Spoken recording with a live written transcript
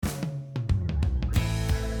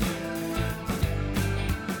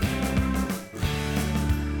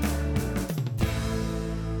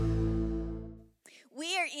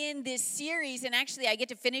in this series, and actually I get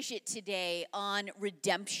to finish it today, on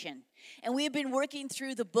redemption. And we have been working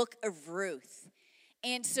through the book of Ruth.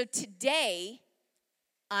 And so today,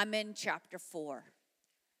 I'm in chapter 4.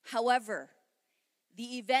 However,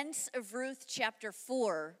 the events of Ruth chapter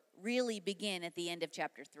 4 really begin at the end of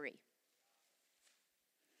chapter 3.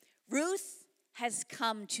 Ruth has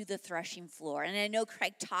come to the threshing floor. And I know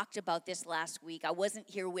Craig talked about this last week. I wasn't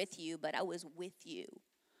here with you, but I was with you.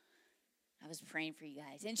 I was praying for you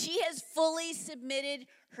guys. And she has fully submitted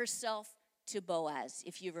herself to Boaz,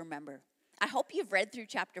 if you remember. I hope you've read through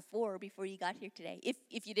chapter 4 before you got here today.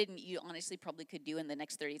 If you didn't, you honestly probably could do in the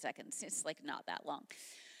next 30 seconds. It's like not that long.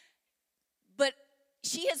 But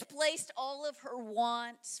she has placed all of her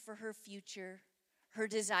wants for her future, her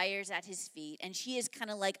desires at his feet. And she is kind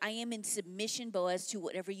of like, I am in submission, Boaz, to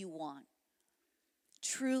whatever you want.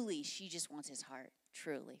 Truly, she just wants his heart.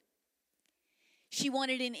 Truly. She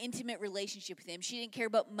wanted an intimate relationship with him. She didn't care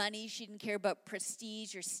about money. She didn't care about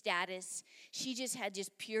prestige or status. She just had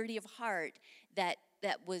just purity of heart that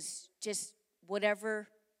was just whatever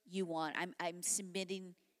you want. I'm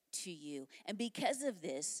submitting to you. And because of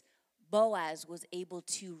this, Boaz was able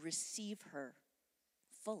to receive her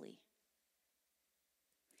fully.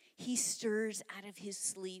 He stirs out of his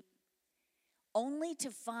sleep only to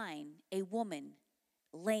find a woman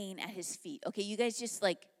laying at his feet. Okay, you guys just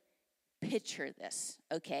like picture this,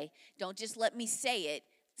 okay? Don't just let me say it,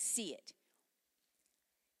 see it.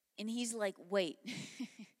 And he's like, wait,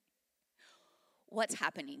 what's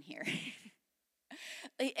happening here?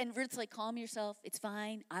 And Ruth's like, calm yourself, it's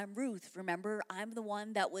fine. I'm Ruth, remember? I'm the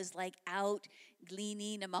one that was like out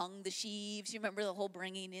gleaning among the sheaves. You remember the whole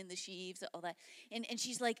bringing in the sheaves, all that. And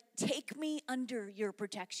she's like, take me under your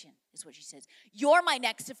protection, is what she says. You're my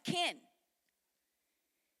next of kin.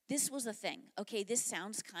 This was a thing. Okay, this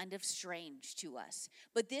sounds kind of strange to us,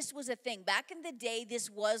 but this was a thing. Back in the day, this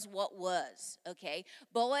was what was, okay?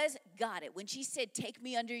 Boaz got it. When she said, take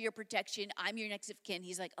me under your protection, I'm your next of kin,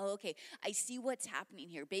 he's like, oh, okay, I see what's happening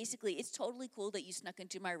here. Basically, it's totally cool that you snuck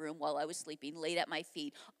into my room while I was sleeping, laid at my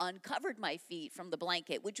feet, uncovered my feet from the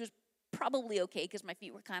blanket, which was probably okay because my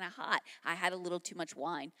feet were kind of hot. I had a little too much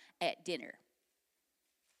wine at dinner.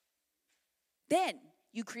 Then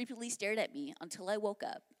you creepily stared at me until I woke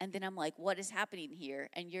up. And then I'm like, what is happening here?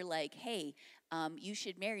 And you're like, hey, you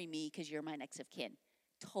should marry me because you're my next of kin.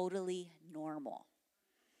 Totally normal.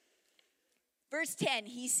 Verse 10,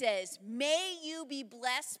 he says, may you be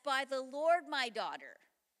blessed by the Lord, my daughter.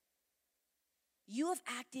 You have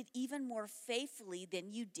acted even more faithfully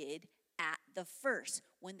than you did at the first,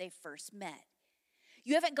 when they first met.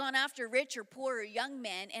 You haven't gone after rich or poor or young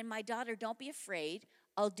men. And my daughter, don't be afraid.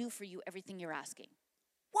 I'll do for you everything you're asking.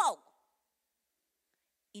 Whoa!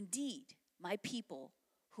 Indeed, my people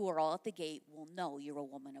who are all at the gate will know you're a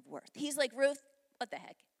woman of worth. He's like, Ruth, what the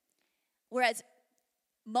heck? Whereas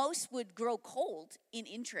most would grow cold in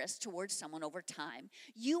interest towards someone over time,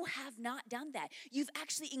 you have not done that. You've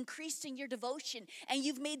actually increased in your devotion, and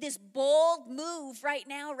you've made this bold move right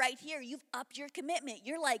now, right here. You've upped your commitment.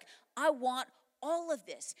 You're like, I want all of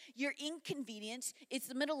this. You're inconvenienced. It's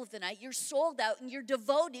the middle of the night. You're sold out, and you're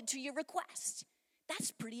devoted to your request.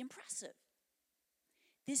 That's pretty impressive.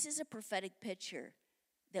 This is a prophetic picture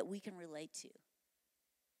that we can relate to.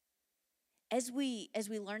 As we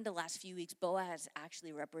learned the last few weeks, Boaz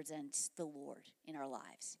actually represents the Lord in our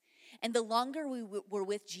lives. And the longer we're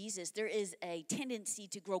with Jesus, there is a tendency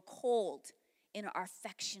to grow cold in our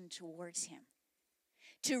affection towards him.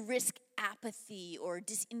 To risk apathy or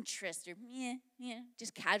disinterest or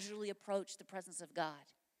just casually approach the presence of God.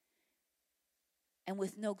 And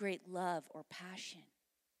with no great love or passion.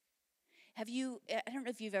 I don't know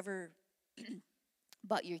if you've ever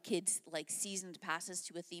bought your kids like seasoned passes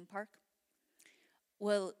to a theme park.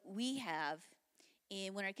 Well, we have,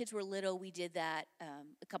 and when our kids were little, we did that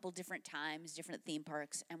a couple different times, different theme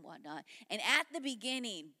parks and whatnot. And at the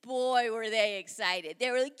beginning, boy, were they excited.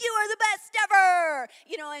 They were like, you are the best ever!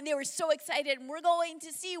 And they were so excited, and we're going to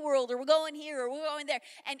SeaWorld, or we're going here, or we're going there.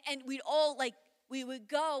 And we'd all we would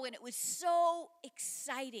go, and it was so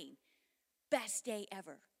exciting. Best day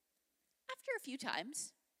ever. After a few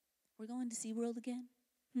times, we're going to SeaWorld again?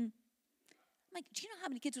 I'm like, do you know how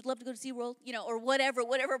many kids would love to go to SeaWorld? Or whatever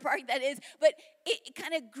park that is. But it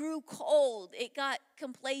kind of grew cold. It got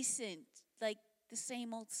complacent, like the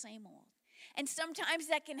same old, same old. And sometimes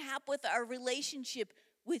that can happen with our relationship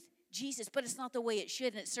with Jesus, but it's not the way it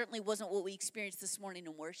should, and it certainly wasn't what we experienced this morning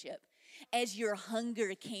in worship. As your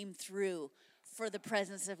hunger came through for the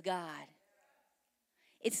presence of God.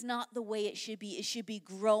 It's not the way it should be. It should be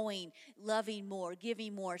growing, loving more,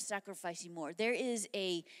 giving more, sacrificing more. There is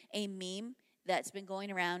a meme that's been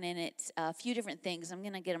going around, and it's a few different things. I'm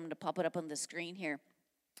going to get them to pop it up on the screen here.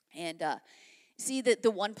 And see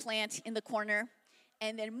the one plant in the corner?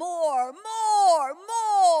 And then more.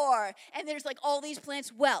 And there's like all these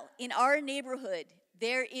plants. Well, in our neighborhood,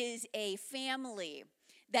 there is a family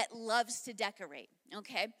that loves to decorate,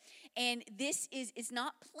 okay? And this is, it's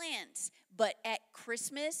not plants, but at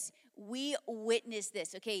Christmas, we witnessed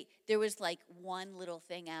this, okay? There was like one little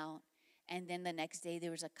thing out, and then the next day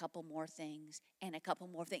there was a couple more things, and a couple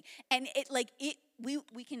more things. And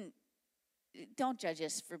we can, don't judge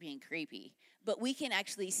us for being creepy, but we can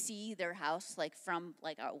actually see their house like from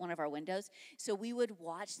like one of our windows. So we would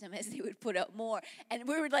watch them as they would put up more, and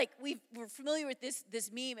we were like, we're familiar with this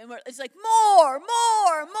meme, and it's like more,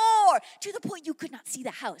 to the point you could not see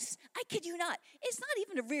the house. I kid you not. It's not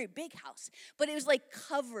even a very big house, but it was like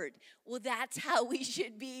covered. Well, that's how we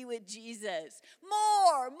should be with Jesus.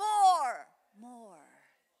 More.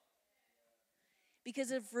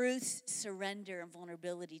 Because of Ruth's surrender and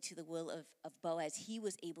vulnerability to the will of Boaz, he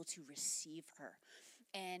was able to receive her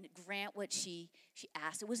and grant what she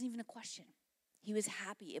asked. It wasn't even a question. He was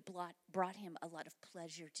happy. It brought him a lot of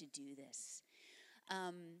pleasure to do this.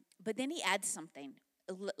 But then he adds something,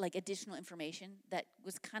 like additional information that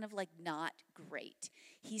was kind of like not great.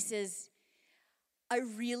 He says, I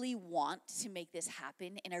really want to make this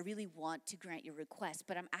happen, and I really want to grant your request,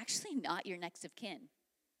 but I'm actually not your next of kin.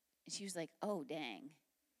 And she was like, oh, dang.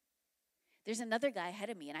 There's another guy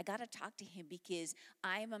ahead of me, and I got to talk to him because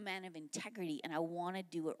I'm a man of integrity, and I want to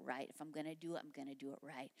do it right. If I'm going to do it, I'm going to do it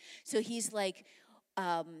right. So he's like,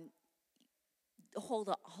 hold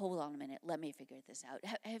on a minute. Let me figure this out.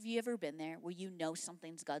 Have you ever been there where you know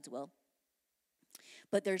something's God's will,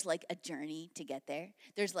 but there's like a journey to get there?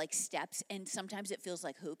 There's like steps, and sometimes it feels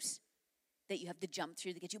like hoops that you have to jump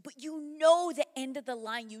through to get you. But you know the end of the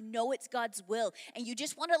line. You know it's God's will. And you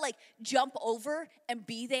just want to like jump over and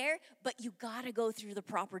be there, but you got to go through the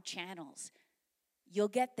proper channels. You'll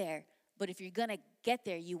get there. But if you're going to get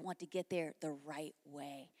there, you want to get there the right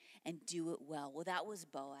way and do it well. Well, that was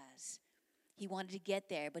Boaz. He wanted to get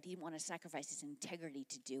there, but he didn't want to sacrifice his integrity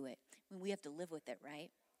to do it. I mean, we have to live with it, right?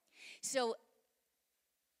 So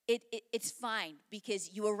it's fine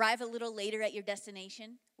because you arrive a little later at your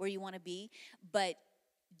destination where you want to be, but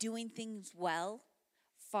doing things well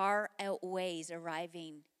far outweighs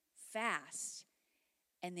arriving fast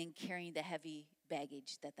and then carrying the heavy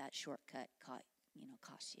baggage that shortcut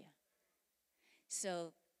cost you.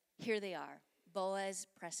 So here they are. Boaz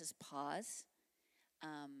presses pause.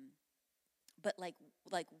 But like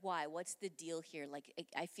why? What's the deal here? Like,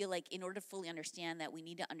 I feel like in order to fully understand that, we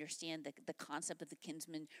need to understand the concept of the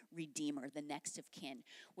kinsman redeemer, the next of kin,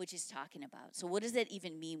 which is talking about. So what does that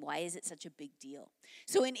even mean? Why is it such a big deal?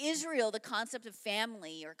 So in Israel, the concept of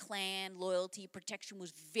family or clan, loyalty, protection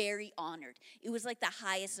was very honored. It was like the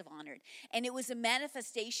highest of honored. And it was a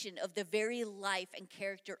manifestation of the very life and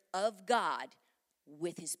character of God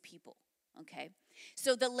with his people. Okay?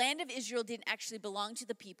 So the land of Israel didn't actually belong to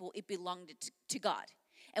the people, it belonged to God.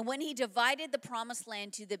 And when he divided the promised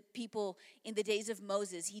land to the people in the days of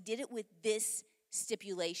Moses, he did it with this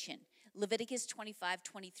stipulation. Leviticus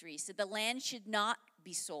 25:23 said, the land should not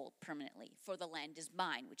be sold permanently, for the land is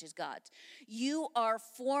mine, which is God's. You are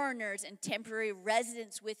foreigners and temporary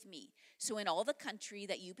residents with me. So in all the country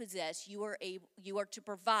that you possess, you are to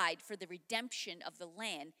provide for the redemption of the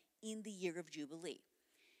land in the year of Jubilee.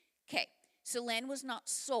 Okay. So land was not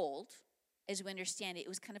sold, as we understand it. It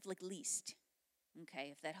was kind of like leased, okay,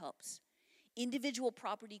 if that helps. Individual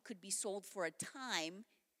property could be sold for a time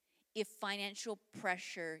if financial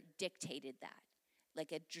pressure dictated that.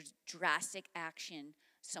 Like a drastic action,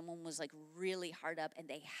 someone was like really hard up and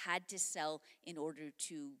they had to sell in order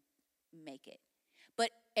to make it. But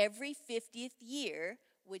every 50th year,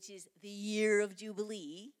 which is the year of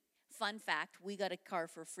Jubilee, fun fact, we got a car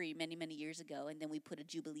for free many, many years ago, and then we put a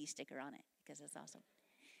Jubilee sticker on it because that's awesome.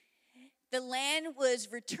 The land was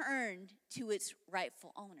returned to its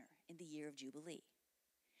rightful owner in the year of Jubilee.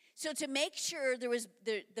 So to make sure there was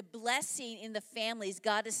the blessing in the families,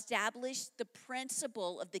 God established the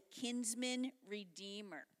principle of the kinsman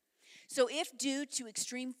redeemer. So if due to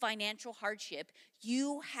extreme financial hardship,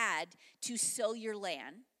 you had to sell your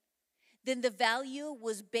land, then the value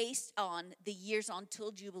was based on the years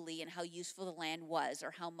until Jubilee and how useful the land was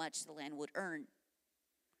or how much the land would earn.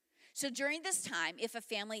 So during this time, if a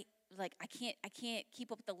family, like, I can't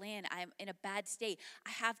keep up with the land, I'm in a bad state,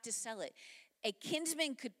 I have to sell it. A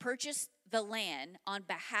kinsman could purchase the land on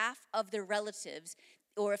behalf of their relatives,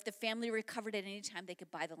 or if the family recovered at any time, they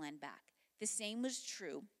could buy the land back. The same was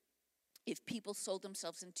true if people sold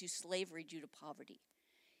themselves into slavery due to poverty.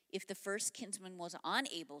 If the first kinsman was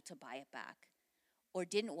unable to buy it back, or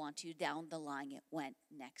didn't want to, down the line it went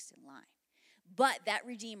next in line. But that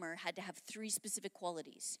redeemer had to have 3 specific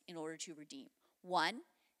qualities in order to redeem. 1,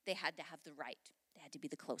 they had to have the right. They had to be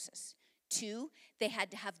the closest. 2, they had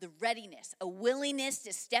to have the readiness, a willingness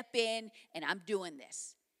to step in and I'm doing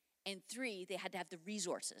this. And 3, they had to have the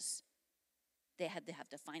resources. They had to have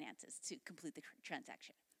the finances to complete the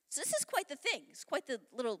transaction. So this is quite the thing. It's quite the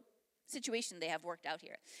little situation they have worked out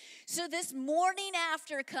here. So this morning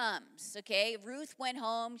after comes, okay? Ruth went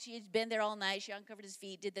home. She had been there all night. She uncovered his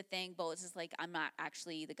feet, did the thing. Boaz is like, I'm not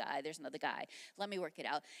actually the guy. There's another guy. Let me work it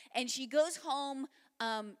out. And she goes home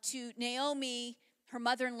to Naomi, her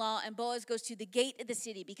mother-in-law, and Boaz goes to the gate of the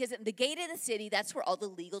city, because at the gate of the city, that's where all the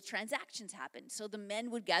legal transactions happen. So the men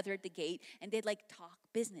would gather at the gate, and they'd like talk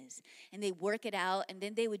business, and they work it out, and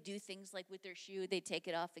then they would do things like with their shoe, they'd take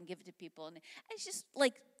it off and give it to people, and it's just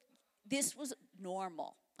like, this was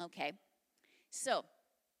normal, okay? So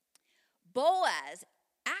Boaz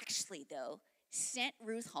actually, though, sent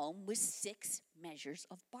Ruth home with 6 measures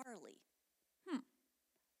of barley.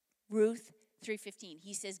 Ruth 3:15.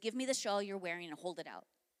 He says, give me the shawl you're wearing and hold it out.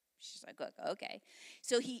 She's like, okay.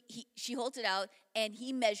 So she holds it out, and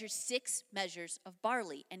he measures 6 measures of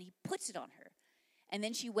barley, and he puts it on her. And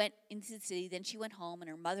then she went into the city. Then she went home, and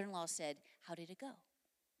her mother-in-law said, how did it go?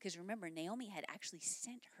 Because remember, Naomi had actually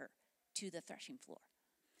sent her to the threshing floor.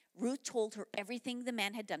 Ruth told her everything the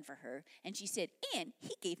man had done for her, and she said, and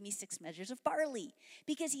he gave me 6 measures of barley,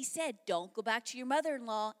 because he said, don't go back to your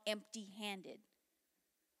mother-in-law empty-handed.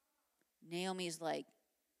 Naomi's like,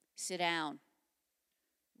 sit down.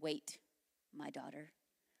 Wait, my daughter,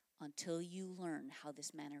 until you learn how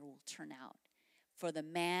this matter will turn out. For the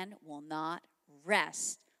man will not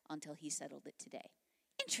rest until he settled it today.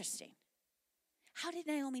 Interesting. How did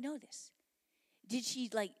Naomi know this? Did she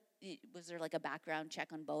was there like a background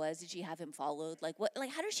check on Boaz? Did she have him followed? Like what?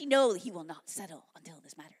 Like how does she know he will not settle until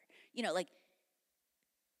this matter?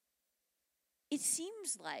 It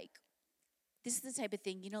seems like this is the type of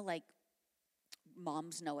thing, like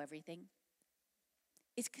moms know everything.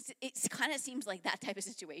 It kind of seems like that type of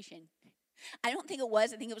situation. I don't think it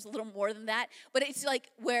was. I think it was a little more than that. But it's like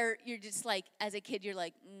where you're just like, as a kid, you're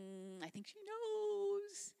like, I think she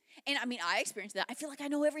knows. And I mean, I experienced that. I feel like I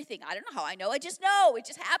know everything. I don't know how I know. I just know. It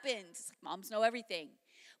just happens. It's like moms know everything.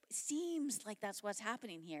 But it seems like that's what's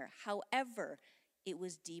happening here. However, it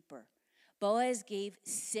was deeper. Boaz gave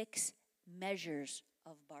 6 measures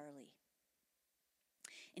of barley.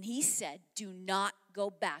 And he said, do not go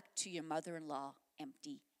back to your mother-in-law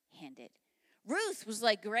empty-handed. Ruth was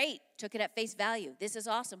like, great, took it at face value. This is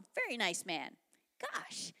awesome. Very nice man.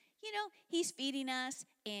 Gosh, he's feeding us,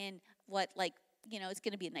 and it's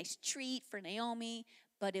going to be a nice treat for Naomi,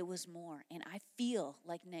 but it was more. And I feel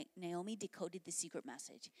like Naomi decoded the secret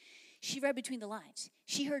message. She read between the lines.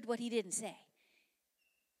 She heard what he didn't say,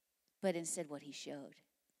 but instead what he showed.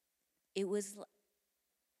 It was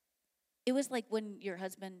like when your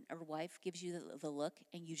husband or wife gives you the look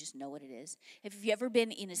and you just know what it is. Have you ever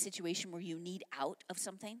been in a situation where you need out of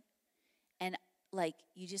something and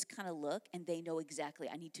you just kind of look and they know exactly,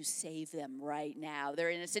 I need to save them right now. They're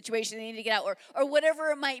in a situation they need to get out or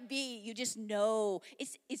whatever it might be. You just know.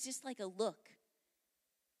 It's just like a look.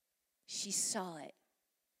 She saw it.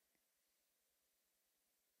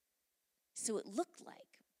 So it looked like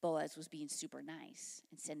Boaz was being super nice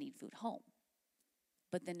and sending food home.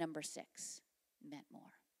 But the number 6 meant more.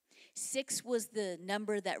 6 was the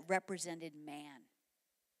number that represented man.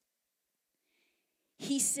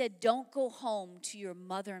 He said, don't go home to your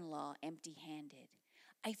mother-in-law empty-handed.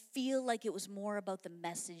 I feel like it was more about the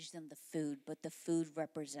message than the food, but the food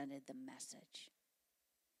represented the message.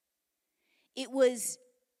 It was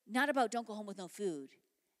not about don't go home with no food,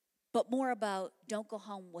 but more about don't go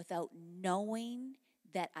home without knowing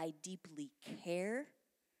that I deeply care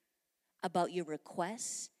about your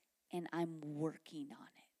requests, and I'm working on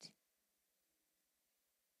it.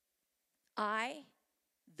 I,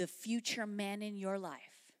 the future man in your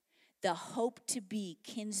life, the hope to be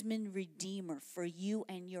kinsman redeemer for you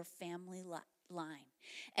and your family line,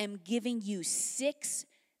 am giving you 6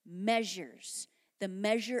 measures, the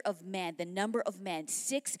measure of man, the number of man,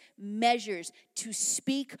 6 measures to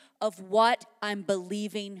speak of what I'm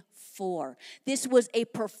believing for. This was a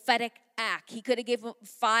prophetic act. He could have gave her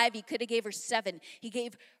 5. He could have gave her 7. He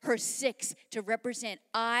gave her 6 to represent,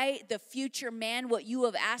 I, the future man, what you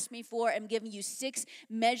have asked me for, am giving you 6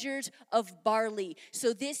 measures of barley.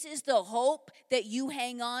 So this is the hope that you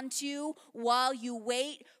hang on to while you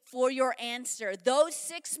wait for your answer. Those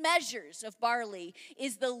 6 measures of barley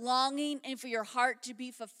is the longing and for your heart to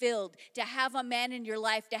be fulfilled, to have a man in your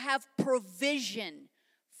life, to have provision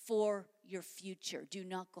for your future. Do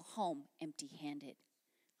not go home empty-handed.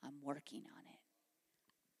 I'm working on it.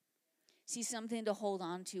 See, something to hold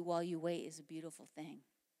on to while you wait is a beautiful thing.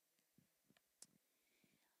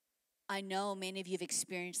 I know many of you have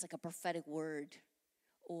experienced like a prophetic word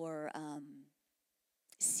or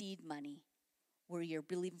seed money where you're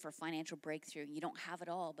believing for financial breakthrough and you don't have it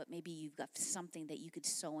all, but maybe you've got something that you could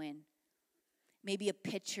sow in. Maybe a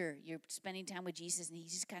picture. You're spending time with Jesus and he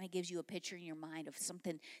just kind of gives you a picture in your mind of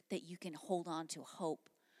something that you can hold on to, hope.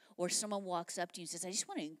 Or someone walks up to you and says, I just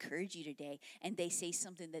want to encourage you today. And they say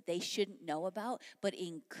something that they shouldn't know about, but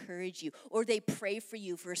encourage you. Or they pray for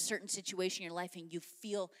you for a certain situation in your life and you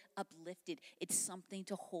feel uplifted. It's something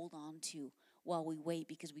to hold on to while we wait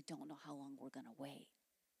because we don't know how long we're going to wait.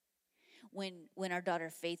 When our daughter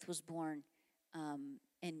Faith was born,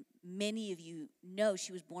 and many of you know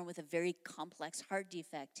she was born with a very complex heart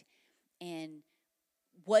defect and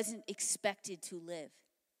wasn't expected to live.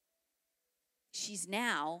 She's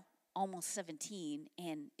now almost 17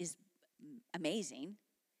 and is amazing,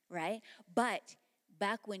 right? But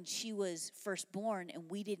back when she was first born and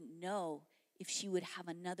we didn't know if she would have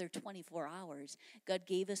another 24 hours, God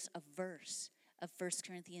gave us a verse of 1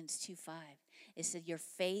 Corinthians 2:5. It said, your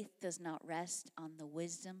faith does not rest on the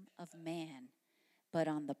wisdom of man, but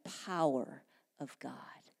on the power of God.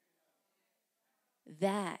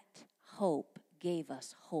 That hope gave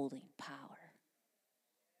us holding power.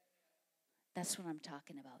 That's what I'm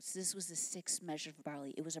talking about. So this was the 6th measure of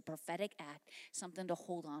barley. It was a prophetic act, something to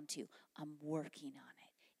hold on to. I'm working on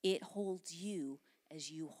it. It holds you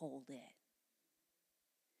as you hold it.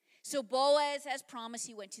 So Boaz has promised.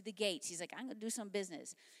 He went to the gates. He's like, I'm going to do some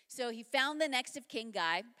business. So he found the next of kin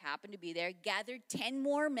guy, happened to be there, gathered 10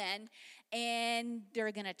 more men, and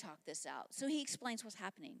they're going to talk this out. So he explains what's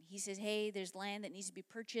happening. He says, hey, there's land that needs to be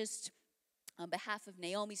purchased on behalf of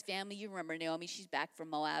Naomi's family. You remember Naomi, she's back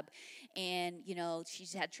from Moab. And, you know,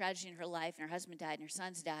 she's had tragedy in her life, and her husband died, and her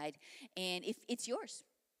sons died. And if it's yours.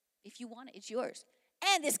 If you want it, it's yours.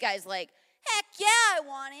 And this guy's like, heck yeah, I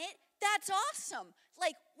want it. That's awesome.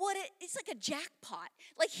 Like, it's like a jackpot.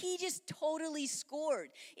 Like, he just totally scored.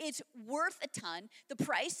 It's worth a ton. The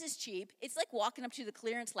price is cheap. It's like walking up to the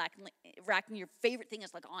clearance rack and your favorite thing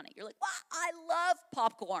is like on it. You're like, wow, I love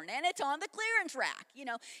popcorn, and it's on the clearance rack. You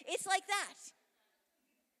know, it's like that.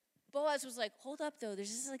 Boaz was like, hold up, though. There's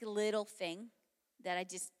just like a little thing that I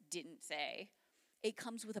just didn't say. It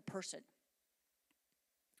comes with a person.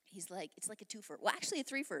 He's like, it's like a twofer. Well, actually a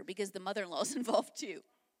threefer because the mother-in-law is involved too.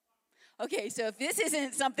 Okay, so if this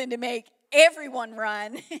isn't something to make everyone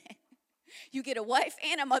run, you get a wife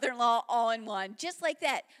and a mother-in-law all in one, just like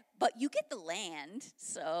that. But you get the land,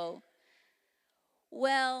 so,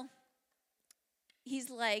 well,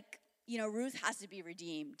 he's like, you know, Ruth has to be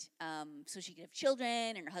redeemed so she can have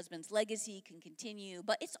children and her husband's legacy can continue.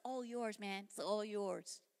 But it's all yours, man. It's all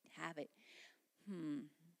yours. Have it.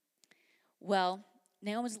 Well,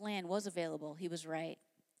 Naomi's land was available. He was right.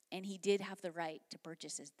 And he did have the right to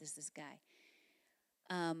purchase this guy.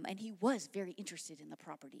 And he was very interested in the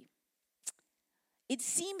property. It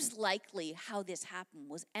seems likely how this happened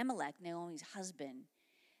was Elimelech, Naomi's husband,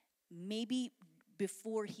 maybe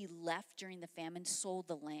before he left during the famine, sold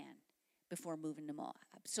the land before moving to Moab.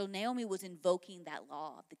 So Naomi was invoking that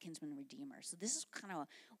law of the kinsman redeemer. So this is kind of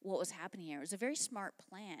what was happening here. It was a very smart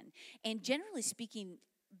plan. And generally speaking,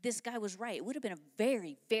 this guy was right. It would have been a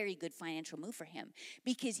very, very good financial move for him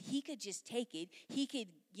because he could just take it. He could,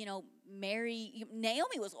 you know, marry.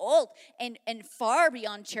 Naomi was old and far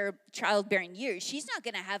beyond childbearing years. She's not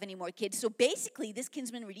going to have any more kids. So basically, this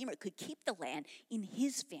kinsman redeemer could keep the land in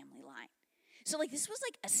his family line. So, like, this was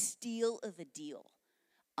like a steal of a deal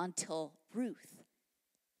until Ruth.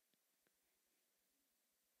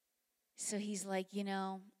 So he's like, you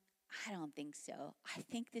know, I don't think so. I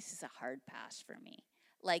think this is a hard pass for me.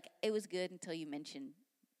 Like, it was good until you mentioned,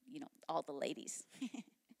 you know, all the ladies.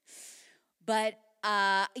 But,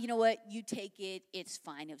 you know what? You take it. It's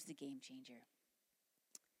fine. It was the game changer.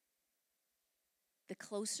 The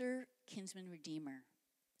closer kinsman redeemer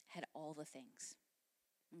had all the things.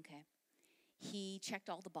 Okay? He checked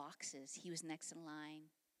all the boxes. He was next in line.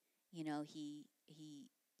 You know, he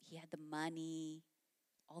had the money,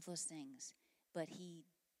 all those things. But he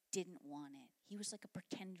didn't want it. He was like a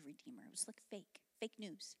pretend redeemer. It was like fake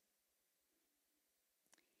news.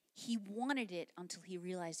 He wanted it until he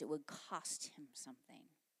realized it would cost him something.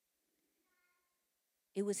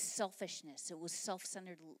 It was selfishness. It was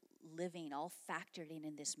self-centered living, all factored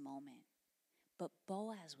in this moment. But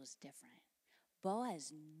Boaz was different.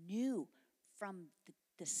 Boaz knew from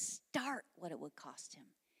the start what it would cost him,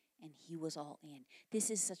 and he was all in.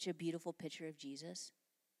 This is such a beautiful picture of Jesus.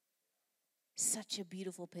 Such a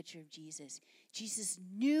beautiful picture of Jesus. Jesus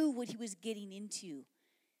knew what he was getting into,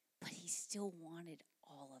 but he still wanted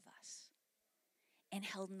all of us and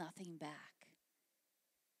held nothing back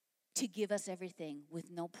to give us everything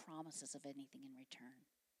with no promises of anything in return.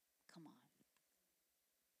 Come on.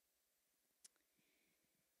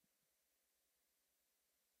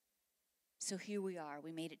 So here we are.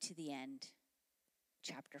 We made it to the end,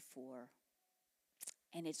 chapter 4.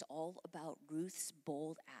 And it's all about Ruth's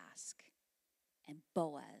bold ask and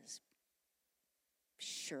Boaz's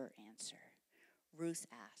sure answer. Ruth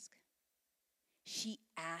asked. She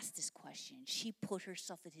asked this question. She put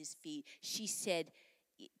herself at his feet. She said,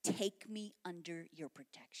 take me under your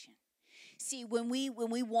protection. See, when we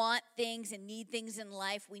want things and need things in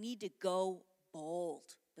life, we need to go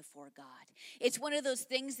bold before God. It's one of those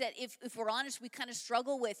things that if we're honest, we kind of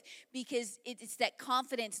struggle with, because it's that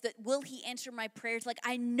confidence that will he answer my prayers? Like,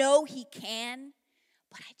 I know he can,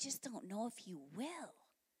 but I just don't know if he will.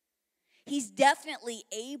 He's definitely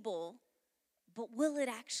able, but will it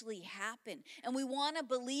actually happen? And we want to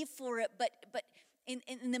believe for it, but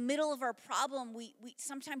in the middle of our problem, we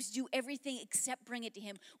sometimes do everything except bring it to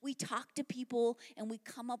him. We talk to people and we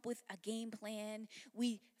come up with a game plan.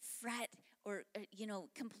 We fret or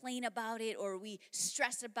complain about it, or we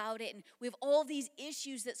stress about it, and we have all these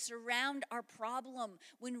issues that surround our problem,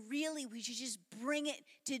 when really we should just bring it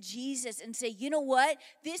to Jesus and say, you know what?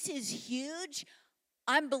 This is huge.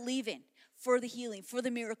 I'm believing for the healing, for the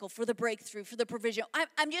miracle, for the breakthrough, for the provision.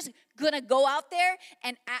 I'm just going to go out there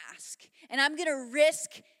and ask. And I'm going to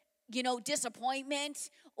risk, disappointment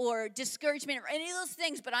or discouragement or any of those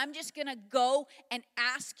things, but I'm just going to go and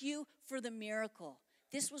ask you for the miracle.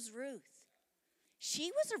 This was Ruth.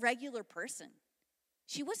 She was a regular person.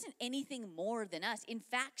 She wasn't anything more than us. In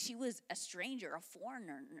fact, she was a stranger, a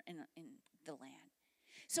foreigner in the land.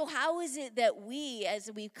 So how is it that we,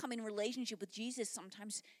 as we come in relationship with Jesus,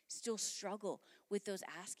 sometimes still struggle with those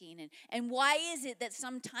asking? And why is it that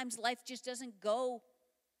sometimes life just doesn't go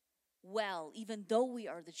well, even though we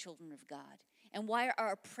are the children of God? And why are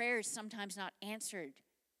our prayers sometimes not answered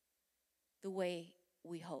the way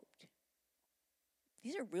we hoped?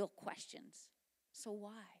 These are real questions. So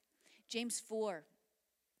why? James 4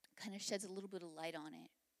 kind of sheds a little bit of light on it.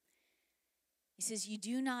 He says, you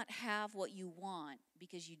do not have what you want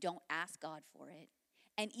because you don't ask God for it.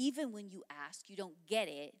 And even when you ask, you don't get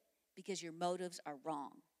it because your motives are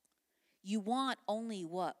wrong. You want only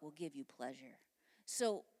what will give you pleasure.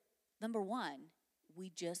 So, number one,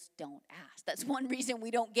 we just don't ask. That's one reason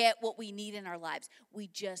we don't get what we need in our lives. We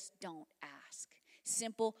just don't ask.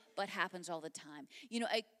 Simple, but happens all the time.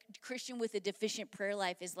 A Christian with a deficient prayer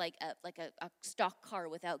life is like a stock car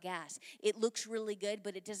without gas. It looks really good,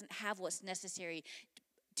 but it doesn't have what's necessary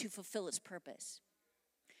to fulfill its purpose.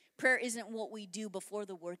 Prayer isn't what we do before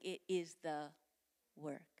the work. It is the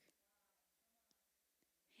work.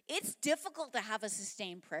 It's difficult to have a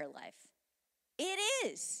sustained prayer life. It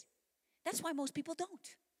is. That's why most people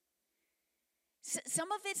don't.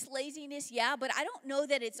 Some of it's laziness, yeah, but I don't know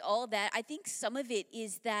that it's all that. I think some of it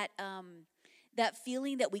is that that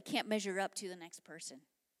feeling that we can't measure up to the next person.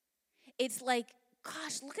 It's like,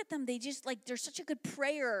 gosh, look at them. They just they're such a good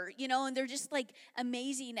prayer, and they're just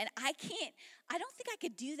amazing. And I don't think I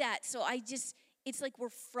could do that. So it's like we're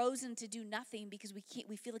frozen to do nothing because we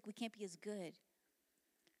feel like we can't be as good.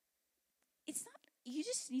 It's not, you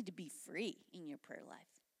just need to be free in your prayer life.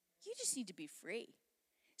 You just need to be free.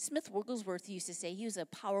 Smith Wigglesworth used to say, he was a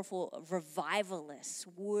powerful revivalist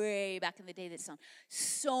way back in the day that saw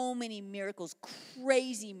so many miracles,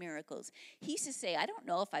 crazy miracles. He used to say, I don't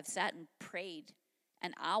know if I've sat and prayed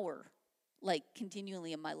an hour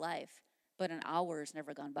continually in my life, but an hour has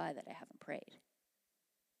never gone by that I haven't prayed.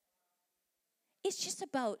 It's just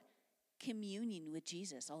about communing with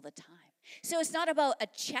Jesus all the time. So it's not about a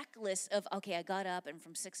checklist of, okay, I got up and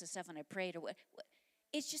from 6 to 7 I prayed, or what.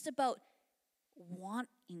 It's just about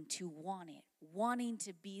wanting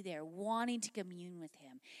to be there, wanting to commune with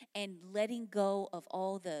him, and letting go of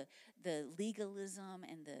all the legalism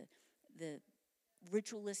and the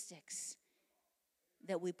ritualistics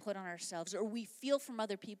that we put on ourselves, or we feel from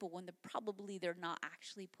other people when they're not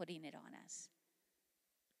actually putting it on us.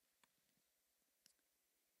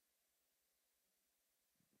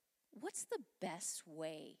 What's the best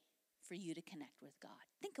way for you to connect with God?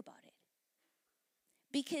 Think about it.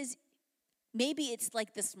 Because maybe it's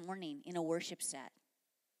like this morning in a worship set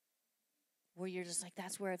where you're just like,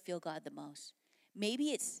 that's where I feel God the most. Maybe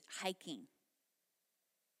it's hiking,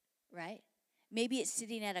 right? Maybe it's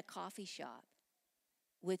sitting at a coffee shop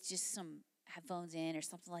with just some headphones in or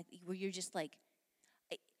something like that, where you're just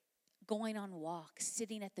going on walks,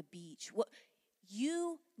 sitting at the beach.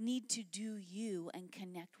 you need to do you and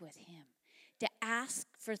connect with him, to ask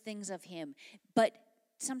for things of him, but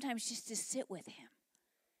sometimes just to sit with him,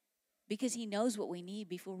 because he knows what we need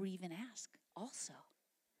before we even ask also.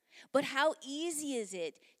 But how easy is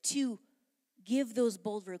it to give those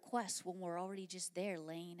bold requests when we're already just there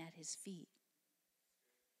laying at his feet?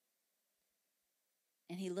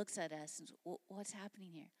 And he looks at us and says, what's happening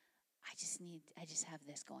here? I just have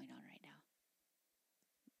this going on right now.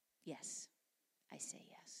 Yes, I say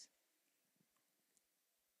yes.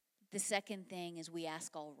 The second thing is we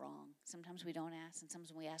ask all wrong. Sometimes we don't ask, and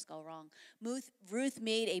sometimes we ask all wrong. Ruth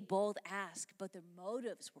made a bold ask, but the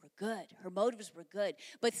motives were good. Her motives were good.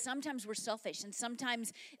 But sometimes we're selfish, and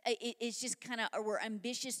sometimes it's just kind of, we're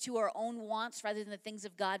ambitious to our own wants rather than the things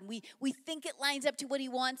of God. And we think it lines up to what he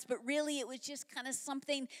wants, but really it was just kind of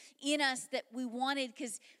something in us that we wanted,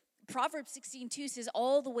 because Proverbs 16:2 says,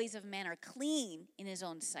 all the ways of man are clean in his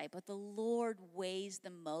own sight, but the Lord weighs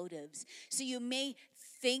the motives. So you may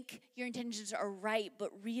think your intentions are right,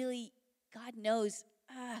 but really, God knows,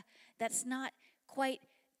 that's not quite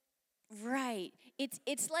right.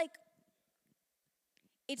 It's like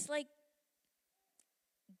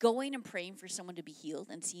going and praying for someone to be healed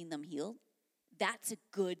and seeing them healed. That's a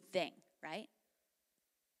good thing, right?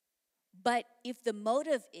 But if the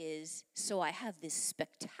motive is, so I have this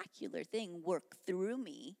spectacular thing work through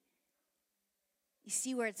me, you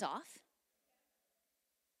see where it's off?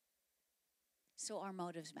 So our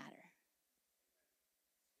motives matter.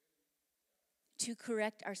 To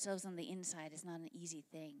correct ourselves on the inside is not an easy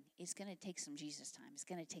thing. It's going to take some Jesus time. It's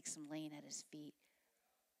going to take some laying at his feet.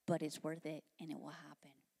 But it's worth it, and it will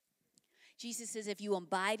happen. Jesus says, if you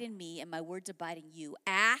abide in me and my words abide in you,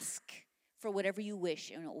 ask for whatever you wish,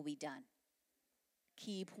 and it will be done.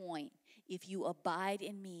 Key point. If you abide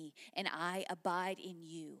in me and I abide in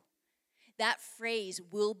you. That phrase,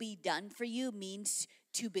 will be done for you, means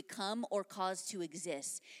to become or cause to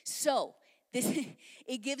exist. So,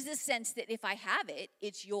 it gives a sense that if I have it,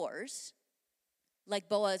 it's yours. Like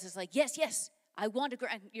Boaz is like, yes, I want to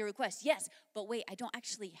grant your request. Yes, but wait, I don't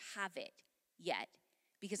actually have it yet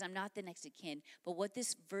because I'm not the next of kin. But what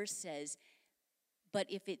this verse says, but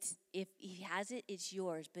if he has it, it's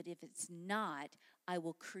yours. But if it's not, I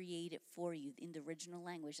will create it for you. In the original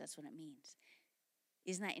language, that's what it means.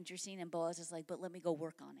 Isn't that interesting? And Boaz is like, but let me go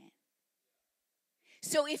work on it.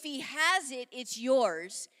 So if he has it, it's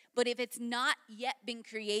yours. But if it's not yet been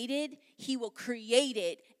created, he will create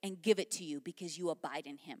it and give it to you because you abide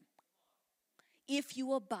in him. If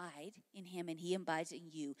you abide in him and he abides in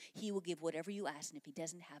you, he will give whatever you ask. And if he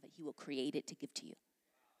doesn't have it, he will create it to give to you.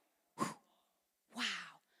 Whew. Wow.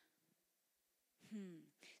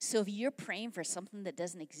 So if you're praying for something that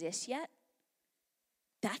doesn't exist yet,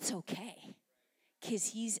 that's okay. Because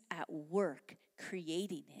he's at work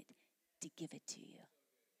creating it to give it to you.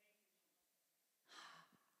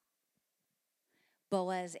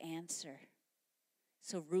 Boaz answer.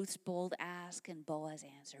 So Ruth's bold ask and Boaz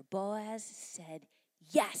answer. Boaz said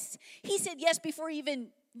yes. He said yes before he even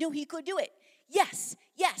knew he could do it. Yes,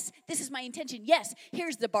 this is my intention. Yes,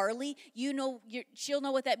 here's the barley. She'll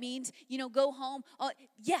know what that means. Go home.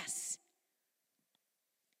 Yes.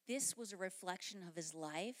 This was a reflection of his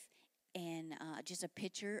life and just a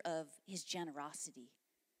picture of his generosity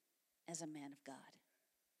as a man of God.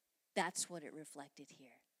 That's what it reflected here.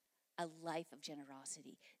 A life of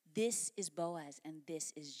generosity. This is Boaz and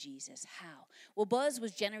this is Jesus. How? Well, Boaz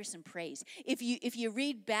was generous in praise. If you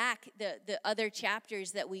read back the other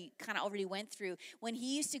chapters that we kind of already went through, when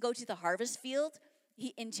he used to go to the harvest field,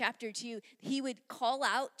 in chapter 2, he would call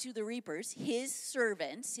out to the reapers, his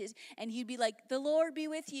servants, and he'd be like, the Lord be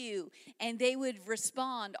with you. And they would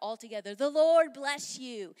respond all together, the Lord bless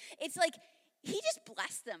you. It's like, he just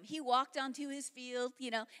blessed them. He walked onto his field,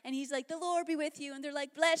 and he's like, the Lord be with you. And they're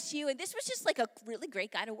like, bless you. And this was just like a really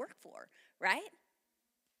great guy to work for, right?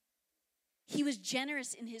 He was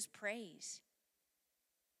generous in his praise.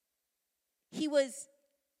 He was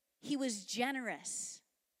generous.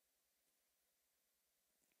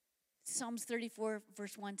 Psalms 34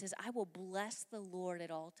 verse 1 says, I will bless the Lord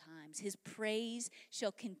at all times. His praise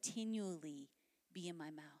shall continually be in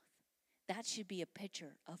my mouth. That should be a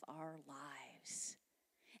picture of our lives.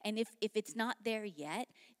 And if it's not there yet,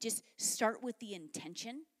 just start with the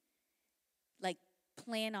intention. Like,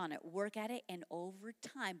 plan on it, work at it, and over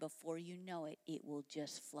time, before you know it, it will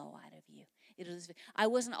just flow out of you. I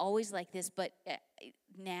wasn't always like this, but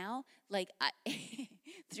now,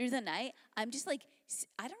 through the night, I'm just like,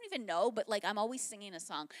 I don't even know, but I'm always singing a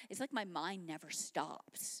song. It's like my mind never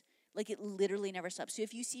stops. Like, it literally never stops. So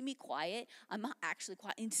if you see me quiet, I'm not actually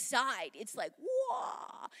quiet. Inside, it's like,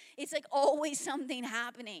 whoa. It's like always something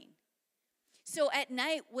happening. So at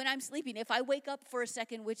night when I'm sleeping, if I wake up for a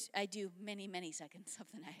second, which I do many, many seconds of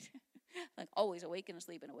the night, like always awake and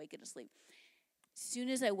asleep and awake and asleep. Soon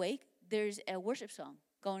as I wake, there's a worship song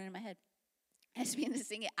going in my head. I just begin to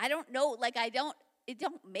sing it. I don't know, it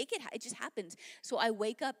don't make it just happens. So I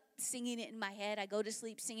wake up singing it in my head. I go to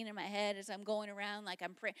sleep singing in my head as I'm going around like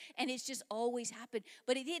I'm praying. And it's just always happened.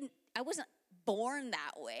 But I wasn't born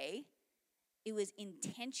that way. It was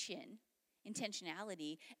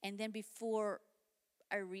intentionality. And then before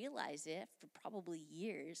I realized it, after probably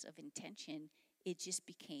years of intention, it just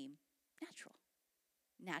became natural.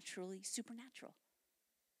 Naturally supernatural,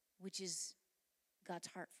 which is God's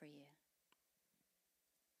heart for you.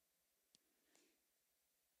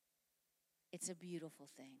 It's a beautiful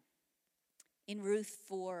thing. In Ruth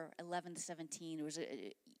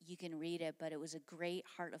 4:11-17, you can read it, but it was a great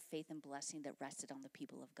heart of faith and blessing that rested on the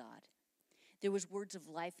people of God. There was words of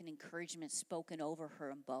life and encouragement spoken over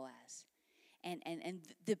her and Boaz. And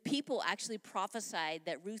the people actually prophesied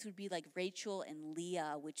that Ruth would be like Rachel and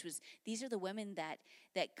Leah, these are the women that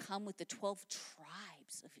come with the 12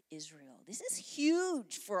 tribes of Israel. This is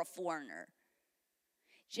huge for a foreigner.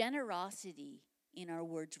 Generosity, in our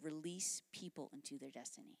words, release people into their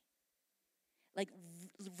destiny. Like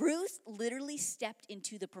Ruth literally stepped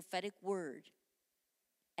into the prophetic word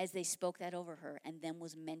as they spoke that over her and then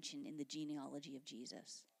was mentioned in the genealogy of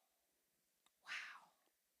Jesus. Wow.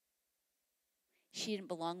 She didn't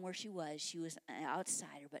belong where she was. She was an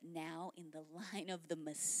outsider, but now in the line of the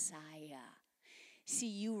Messiah. See,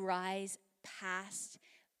 you rise past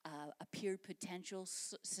appeared potential,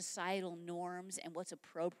 societal norms, and what's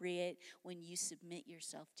appropriate when you submit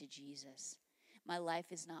yourself to Jesus. My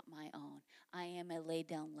life is not my own. I am a laid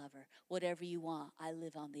down lover. Whatever you want, I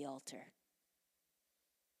live on the altar.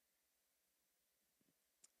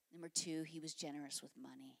 Number 2, he was generous with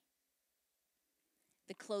money.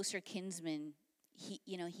 The closer kinsman,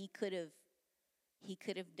 he could have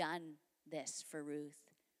done this for Ruth,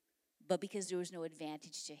 but because there was no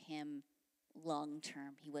advantage to him long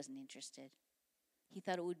term, he wasn't interested. He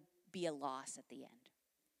thought it would be a loss at the end.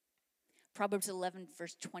 Proverbs 11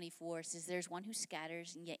 verse 24 says, there's one who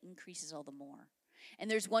scatters and yet increases all the more.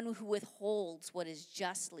 And there's one who withholds what is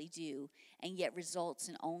justly due and yet results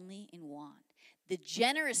only in want. The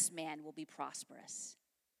generous man will be prosperous,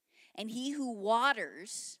 and he who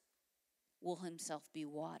waters will himself be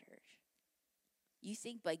watered. You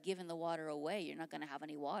think by giving the water away, you're not going to have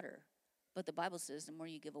any water. But the Bible says the more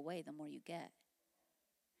you give away, the more you get.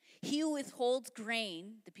 He who withholds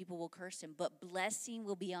grain, the people will curse him, but blessing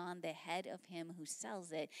will be on the head of him who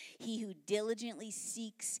sells it. He who diligently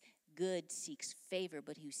seeks good seeks favor,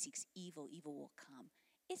 but who seeks evil, evil will come.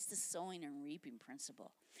 It's the sowing and reaping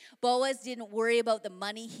principle. Boaz didn't worry about the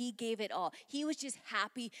money. He gave it all. He was just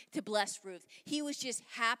happy to bless Ruth. He was just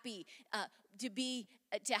happy to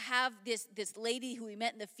have this lady who he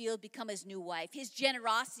met in the field become his new wife. His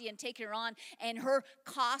generosity and taking her on and her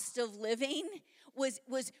cost of living was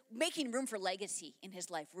making room for legacy in his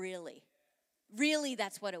life, really. Really,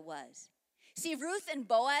 that's what it was. See, Ruth and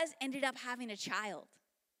Boaz ended up having a child.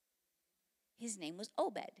 His name was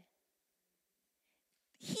Obed.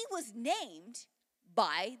 He was named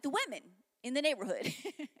by the women in the neighborhood.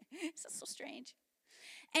 It's so strange.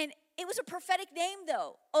 And it was a prophetic name,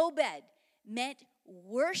 though. Obed meant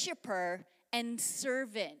worshiper and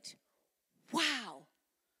servant. Wow.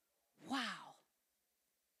 Wow.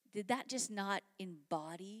 Did that just not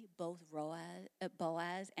embody both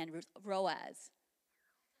Boaz and Ruth? Roaz.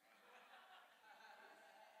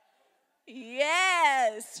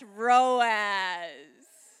 Yes, Roaz.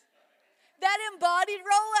 That embodied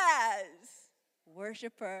Roaz.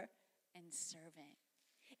 Worshiper and servant.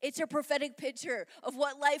 It's a prophetic picture of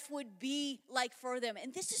what life would be like for them.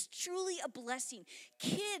 And this is truly a blessing.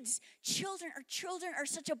 Children are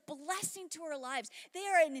such a blessing to our lives. They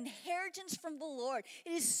are an inheritance from the Lord.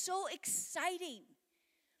 It is so exciting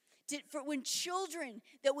for when children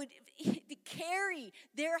that would carry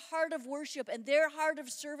their heart of worship and their heart of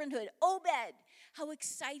servanthood. Obed, how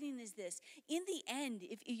exciting is this? In the end,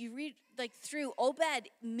 if you read through, Obed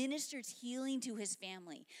ministers healing to his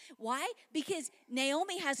family. Why? Because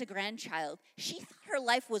Naomi has a grandchild. She thought her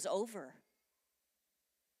life was over.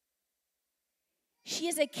 She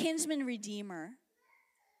is a kinsman redeemer.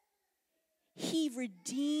 He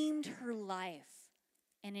redeemed her life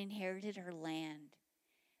and inherited her land,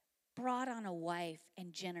 brought on a wife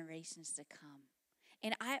and generations to come.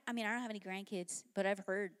 And I don't have any grandkids, but I've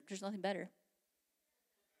heard there's nothing better.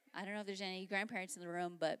 I don't know if there's any grandparents in the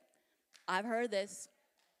room, but I've heard this.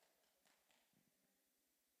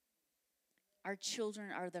 Our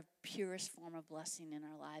children are the purest form of blessing in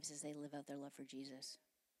our lives as they live out their love for Jesus.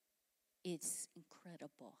 It's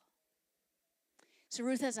incredible. So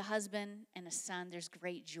Ruth has a husband and a son. There's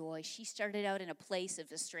great joy. She started out in a place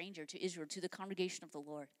of a stranger to Israel, to the congregation of the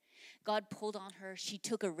Lord. God pulled on her. She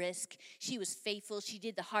took a risk. She was faithful. She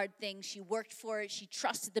did the hard things. She worked for it. She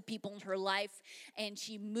trusted the people in her life. And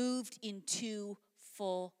she moved into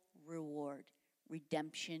full reward.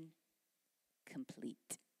 Redemption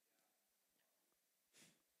complete.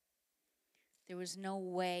 There was no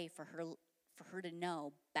way for her to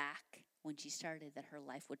know back when she started that her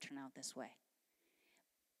life would turn out this way.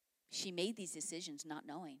 She made these decisions not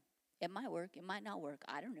knowing. It might work. It might not work.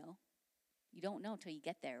 I don't know. You don't know until you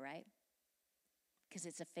get there, right? Because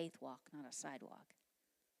it's a faith walk, not a sidewalk.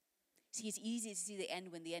 See, it's easy to see the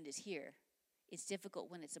end when the end is here. It's difficult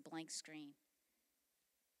when it's a blank screen,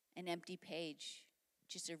 an empty page,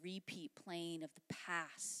 just a repeat playing of the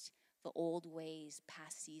past, the old ways,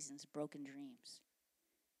 past seasons, broken dreams.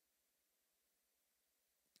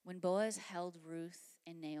 When Boaz held Ruth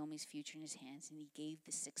and Naomi's future in his hands and he gave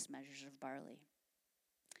the 6 measures of barley,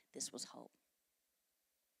 this was hope.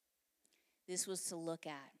 This was to look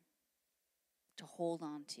at, to hold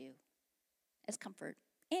on to as comfort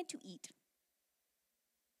and to eat.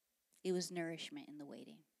 It was nourishment in the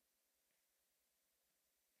waiting.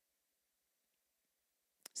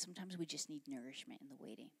 Sometimes we just need nourishment in the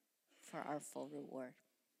waiting for our full reward.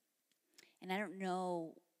 And I don't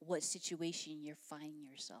know what situation you're finding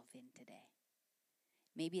yourself in today.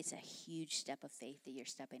 Maybe it's a huge step of faith that you're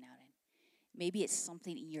stepping out in. Maybe it's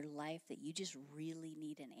something in your life that you just really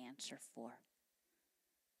need an answer for.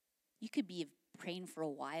 You could be praying for a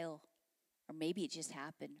while, or maybe it just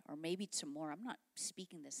happened, or maybe tomorrow. I'm not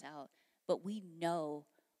speaking this out, but we know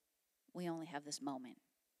we only have this moment.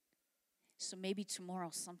 So maybe tomorrow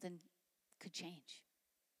something could change.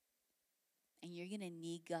 And you're going to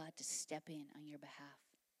need God to step in on your behalf.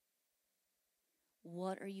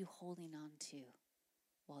 What are you holding on to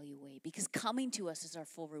while you wait? Because coming to us is our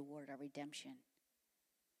full reward, our redemption.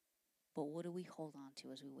 But what do we hold on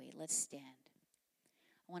to as we wait? Let's stand.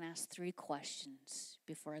 I want to ask 3 questions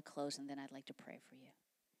before I close, and then I'd like to pray for you.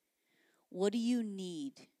 What do you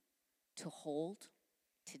need to hold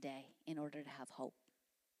today in order to have hope?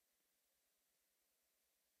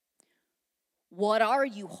 What are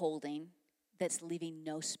you holding that's leaving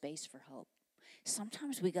no space for hope?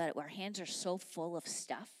 Sometimes our hands are so full of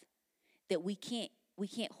stuff that we can't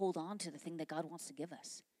hold on to the thing that God wants to give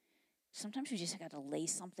us. Sometimes we just got to lay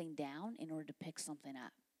something down in order to pick something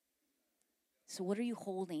up. So what are you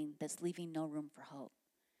holding that's leaving no room for hope?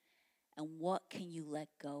 And what can you let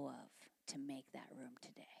go of to make that room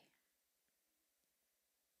today?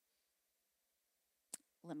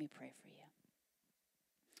 Let me pray for you.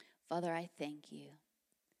 Father, I thank you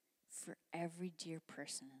for every dear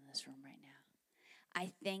person in this room right now. I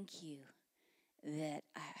thank you that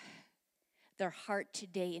their heart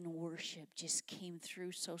today in worship just came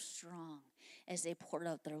through so strong as they poured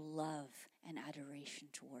out their love and adoration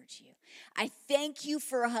towards you. I thank you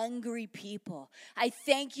for hungry people. I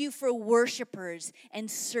thank you for worshipers and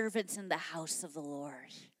servants in the house of the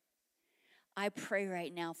Lord. I pray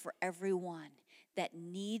right now for everyone that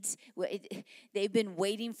they've been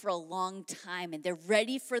waiting for a long time, and they're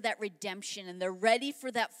ready for that redemption, and they're ready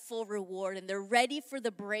for that full reward, and they're ready for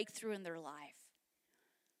the breakthrough in their life.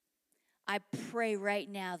 I pray right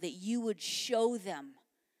now that you would show them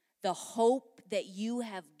the hope that you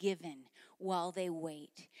have given while they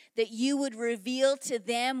wait. That you would reveal to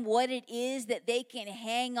them what it is that they can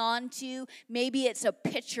hang on to. Maybe it's a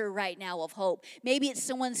picture right now of hope. Maybe it's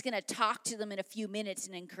someone's going to talk to them in a few minutes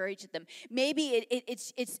and encourage them. Maybe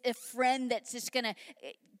it's a friend that's just going to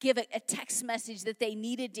give a text message that they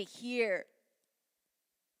needed to hear.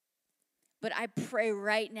 But I pray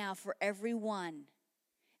right now for everyone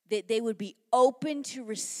that they would be open to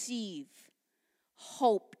receive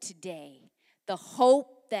hope today. The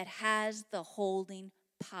hope that has the holding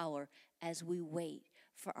power as we wait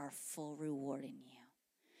for our full reward in you.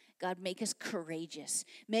 God, make us courageous.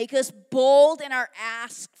 Make us bold in our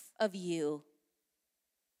ask of you.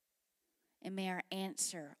 And may our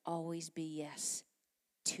answer always be yes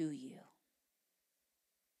to you.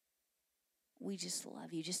 We just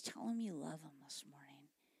love you. Just tell them you love them this morning.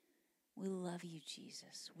 We love you,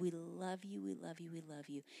 Jesus. We love you, we love you, we love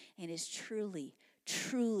you. And it's truly,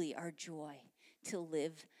 truly our joy to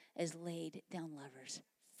live as laid down lovers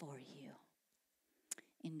for you.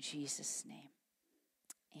 In Jesus' name,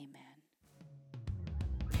 amen.